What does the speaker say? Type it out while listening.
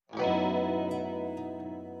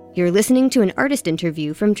You're listening to an artist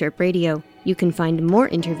interview from Chirp Radio. You can find more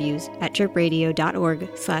interviews at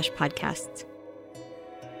chirpradio.org/podcasts.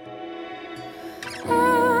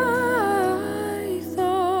 I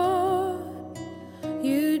thought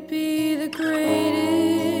you'd be the greatest.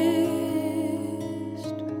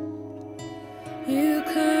 You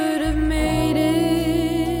could have made it,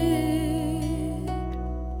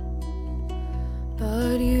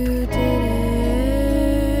 but you didn't.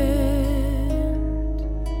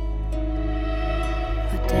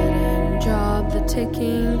 A dead-end job, the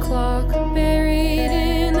ticking clock, buried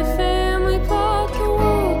in the family plot. The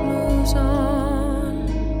world moves on,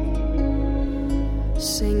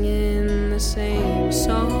 singing the same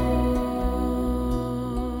song.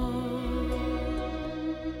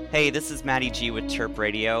 Hey, this is Matty G with Chirp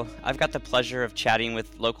Radio. I've got the pleasure of chatting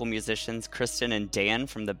with local musicians Kristen and Dan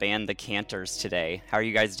from the band The Kantors today. How are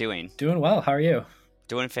you guys doing? Doing well. How are you?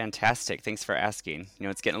 Doing fantastic. Thanks for asking. You know,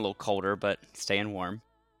 it's getting a little colder, but staying warm.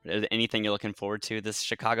 Anything you're looking forward to this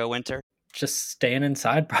Chicago winter? Just staying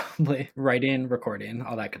inside, probably. Writing, recording,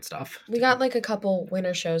 all that good stuff. We got like a couple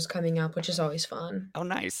winter shows coming up, which is always fun. Oh,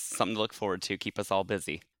 nice. Something to look forward to. Keep us all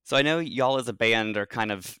busy. So I know y'all as a band are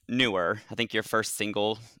kind of newer. I think your first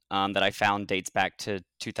single that I found dates back to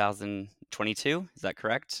 2022. Is that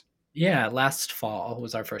correct? Yeah, last fall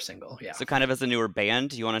was our first single. Yeah. So kind of as a newer band,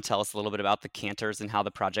 do you want to tell us a little bit about the Kantors and how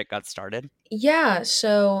the project got started? Yeah,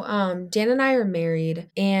 so Dan and I are married,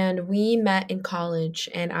 and we met in college,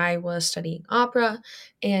 and I was studying opera,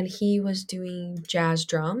 and he was doing jazz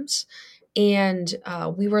drums. And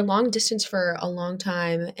we were long distance for a long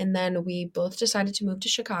time, and then we both decided to move to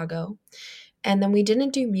Chicago. And then we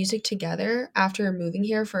didn't do music together after moving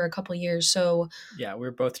here for a couple years. So yeah, we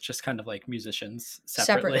were both just kind of like musicians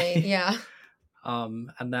separately. Yeah.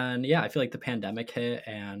 And then, yeah, I feel like the pandemic hit,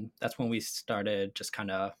 and that's when we started just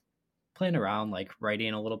kind of playing around, like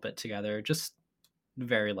writing a little bit together, just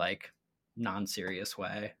very like non-serious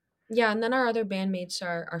way. Yeah, and then our other bandmates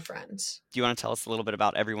are friends. Do you want to tell us a little bit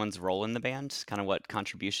about everyone's role in the band? Kind of what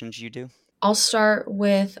contributions you do? I'll start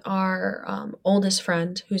with our oldest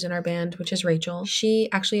friend who's in our band, which is Rachel. She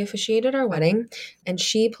actually officiated our wedding, and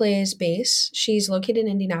she plays bass. She's located in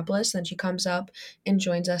Indianapolis. Then she comes up and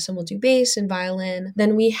joins us, and we'll do bass and violin.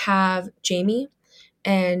 Then we have Jamie,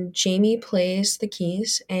 and Jamie plays the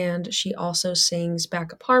keys, and she also sings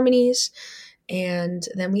backup harmonies. And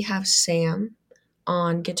then we have Sam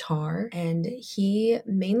on guitar, and he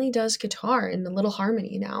mainly does guitar in the little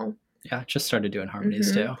harmony now. Yeah, just started doing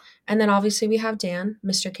harmonies too. And then obviously we have Dan,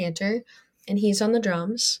 Mr. Kantor, and he's on the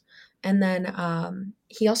drums. And then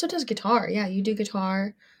he also does guitar. Yeah, you do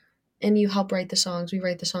guitar and you help write the songs. We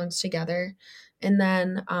write the songs together. And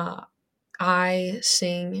then I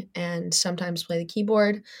sing and sometimes play the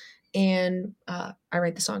keyboard, and I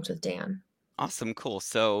write the songs with Dan. Awesome, cool.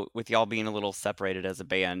 So with y'all being a little separated as a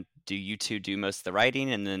band, do you two do most of the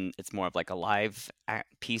writing and then it's more of like a live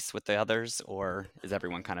piece with the others, or is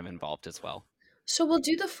everyone kind of involved as well? So we'll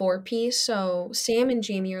do the 4-piece. So Sam and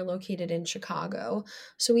Jamie are located in Chicago.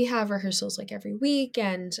 So we have rehearsals like every week,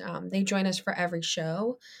 and they join us for every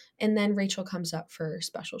show. And then Rachel comes up for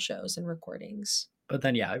special shows and recordings. But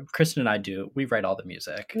then, yeah, Kristen and I we write all the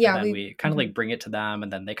music. Yeah. And then we kind of like bring it to them,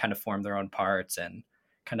 and then they kind of form their own parts and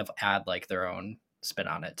kind of add like their own spin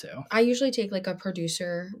on it too. I usually take like a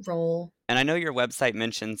producer role. And I know your website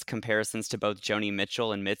mentions comparisons to both Joni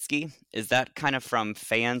Mitchell and Mitski. Is that kind of from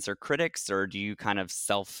fans or critics, or do you kind of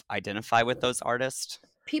self-identify with those artists?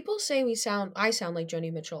 People say I sound like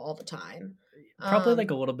Joni Mitchell all the time. Probably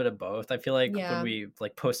like a little bit of both. I feel like yeah. when we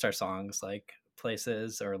like post our songs like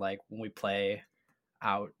places, or like when we play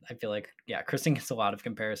out, I feel like, yeah, Kristen gets a lot of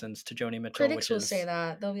comparisons to Joni Mitchell. Critics will say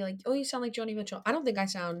that. They'll be like, oh, you sound like Joni Mitchell. I don't think I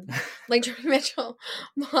sound like Joni Mitchell,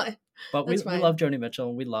 but we love Joni Mitchell,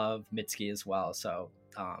 and we love Mitski as well. So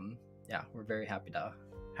yeah, we're very happy to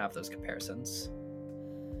have those comparisons.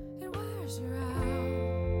 It wears her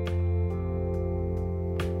out.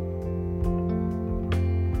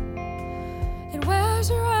 It wears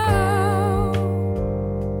her out.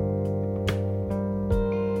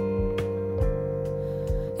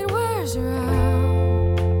 Her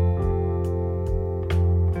out.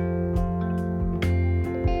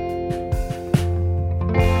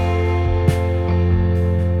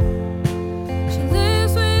 She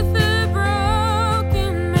lives with a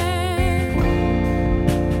broken man.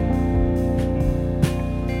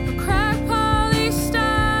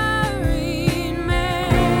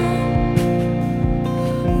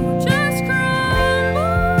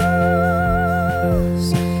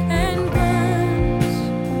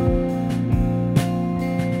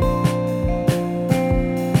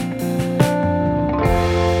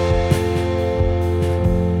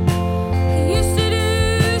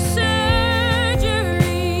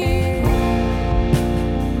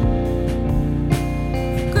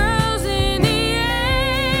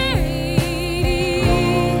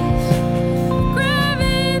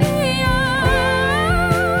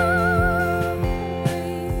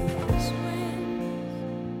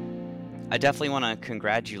 definitely want to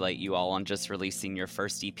congratulate you all on just releasing your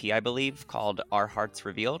first EP, I believe, called Our Hearts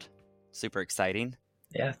Revealed. Super exciting.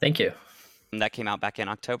 Yeah, thank you. And that came out back in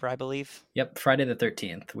October, I believe. Yep, Friday the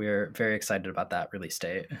 13th. We're very excited about that release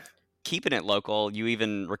date. Keeping it local, you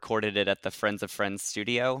even recorded it at the Friends of Friends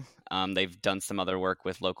studio. They've done some other work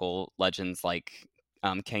with local legends like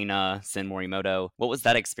Kana, Sin Morimoto. What was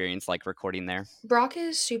that experience like recording there? Brock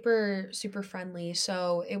is super, super friendly.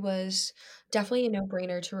 So it was definitely a no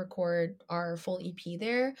brainer to record our full EP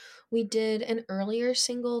there. We did an earlier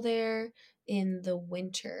single there in the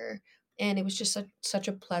winter, and it was just such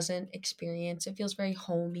a pleasant experience. It feels very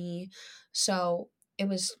homey. So it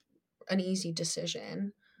was an easy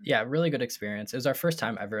decision. Yeah, really good experience. It was our first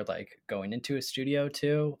time ever like going into a studio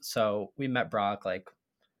too. So we met Brock like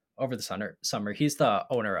over the summer. He's the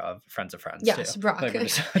owner of Friends of Friends Yes, too. Brock. Like we're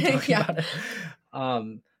just talking Yeah. about it.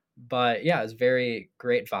 But yeah, it was very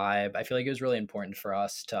great vibe. I feel like it was really important for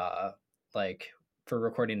us to like for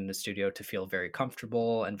recording in the studio to feel very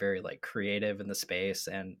comfortable and very like creative in the space,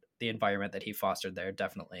 and the environment that he fostered there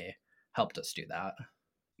definitely helped us do that.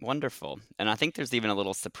 Wonderful. And I think there's even a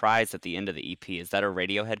little surprise at the end of the EP. Is that a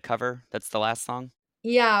Radiohead cover? That's the last song?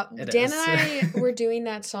 Yeah, It Dan is. and I were doing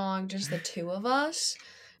that song, just the two of us.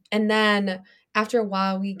 And then after a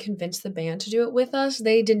while, we convinced the band to do it with us.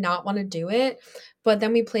 They did not want to do it, but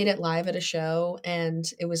then we played it live at a show, and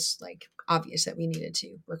it was like obvious that we needed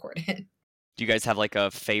to record it. Do you guys have like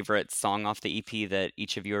a favorite song off the EP that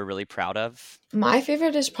each of you are really proud of? My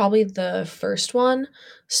favorite is probably the first one.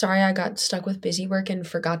 Sorry, I got stuck with busy work and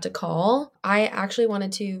forgot to call. I actually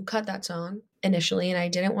wanted to cut that song initially, and I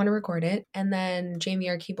didn't want to record it. And then Jamie,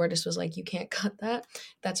 our keyboardist, was like, "You can't cut that.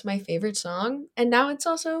 That's my favorite song." And now it's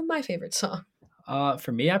also my favorite song.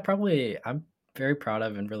 For me, I'm very proud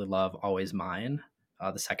of and really love Always Mine,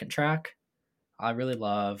 the second track. I really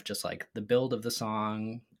love just like the build of the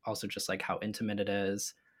song, also just like how intimate it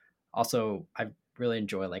is. Also, I really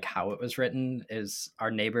enjoy like how it was written. Is our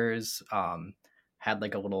neighbors had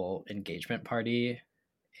like a little engagement party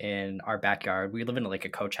in our backyard. We live in like a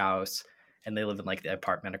coach house, and they live in like the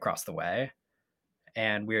apartment across the way.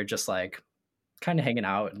 And we were just like kind of hanging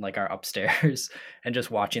out in like our upstairs and just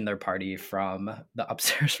watching their party from the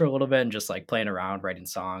upstairs for a little bit and just like playing around, writing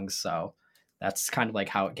songs. So that's kind of like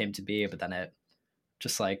how it came to be. But then it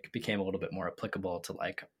just like became a little bit more applicable to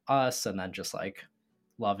like us, and then just like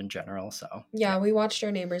love in general. So Yeah, we watched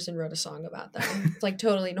our neighbors and wrote a song about them. It's like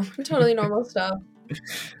totally normal stuff.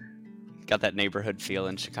 Got that neighborhood feel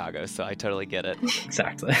in Chicago, so I totally get it.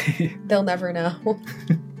 exactly. They'll never know.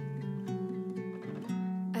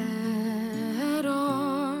 At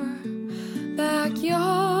our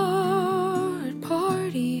backyard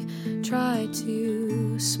party, try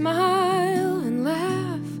to smile and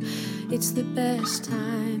laugh. It's the best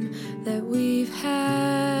time that we've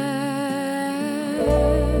had.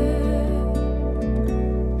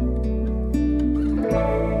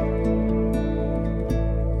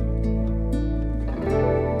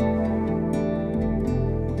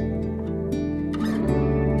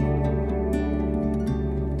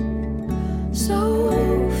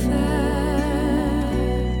 So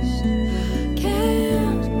fast,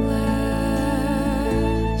 can't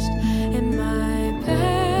last, and my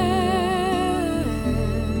past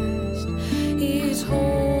is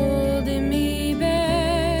holding me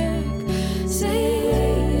back. Say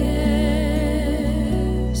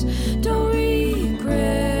yes, don't regret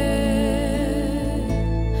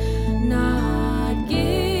not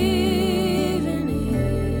giving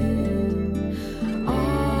it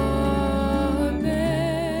our best.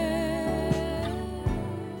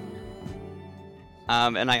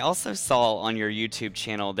 And I also saw on your YouTube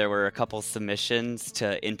channel there were a couple submissions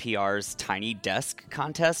to NPR's Tiny Desk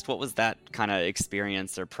contest. What was that kind of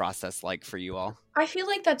experience or process like for you all? I feel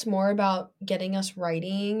like that's more about getting us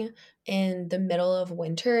writing in the middle of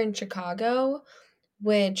winter in Chicago,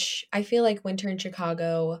 which I feel like winter in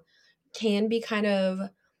Chicago can be kind of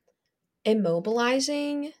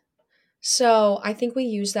immobilizing. So I think we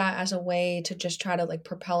use that as a way to just try to like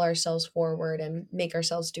propel ourselves forward and make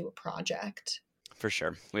ourselves do a project. For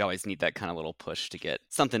sure. We always need that kind of little push to get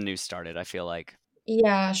something new started, I feel like.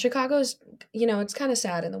 Yeah, Chicago's, it's kind of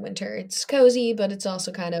sad in the winter. It's cozy, but it's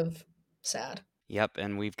also kind of sad. Yep,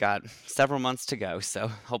 and we've got several months to go, so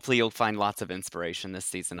hopefully you'll find lots of inspiration this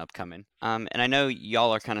season upcoming. And I know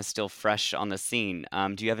y'all are kind of still fresh on the scene.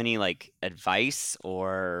 Do you have any like advice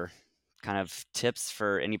or kind of tips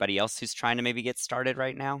for anybody else who's trying to maybe get started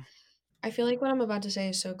right now? I feel like what I'm about to say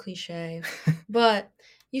is so cliche, but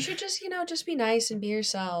you should just, just be nice and be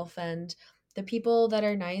yourself, and the people that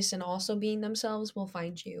are nice and also being themselves will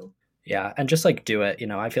find you. Yeah, and just like do it.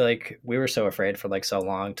 I feel like we were so afraid for like so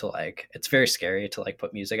long to like it's very scary to like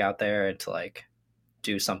put music out there and to like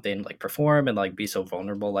do something like perform and like be so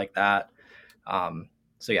vulnerable like that.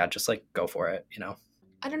 So yeah, just like go for it.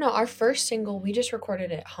 I don't know. Our first single, we just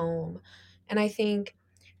recorded at home, and I think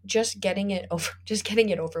just getting it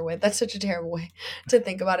over with. That's such a terrible way to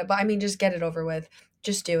think about it, but I mean, just get it over with.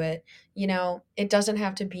 Just do it. It doesn't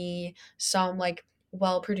have to be some like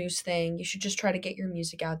well produced thing. You should just try to get your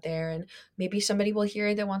music out there, and maybe somebody will hear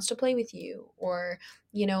it that wants to play with you, or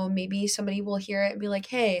maybe somebody will hear it and be like,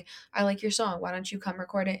 "Hey, I like your song. Why don't you come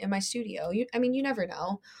record it in my studio?" I mean, you never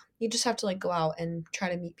know. You just have to like go out and try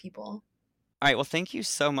to meet people. All right, well, thank you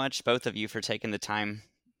so much, both of you, for taking the time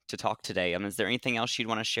to talk today. Is there anything else you'd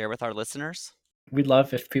want to share with our listeners? We'd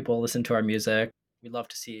love if people listen to our music. We'd love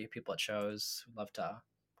to see people at shows. We'd love to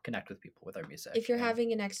connect with people with our music. If you're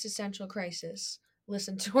having an existential crisis,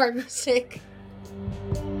 listen to our music.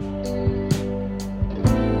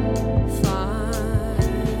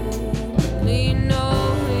 Finally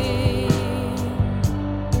knowing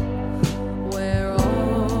where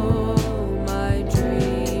all my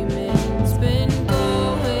dreaming's been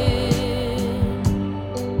going.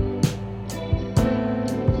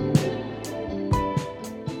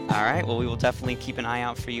 All right, well, we will definitely keep an eye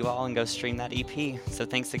out for you all and go stream that EP. So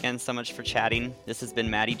thanks again so much for chatting. This has been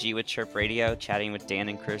Matty G with Chirp Radio, chatting with Dan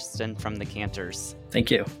and Kristen from the Kantors.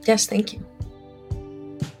 Thank you. Yes, thank you.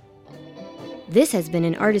 This has been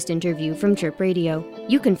an artist interview from Chirp Radio.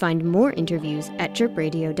 You can find more interviews at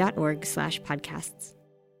chirpradio.org/podcasts.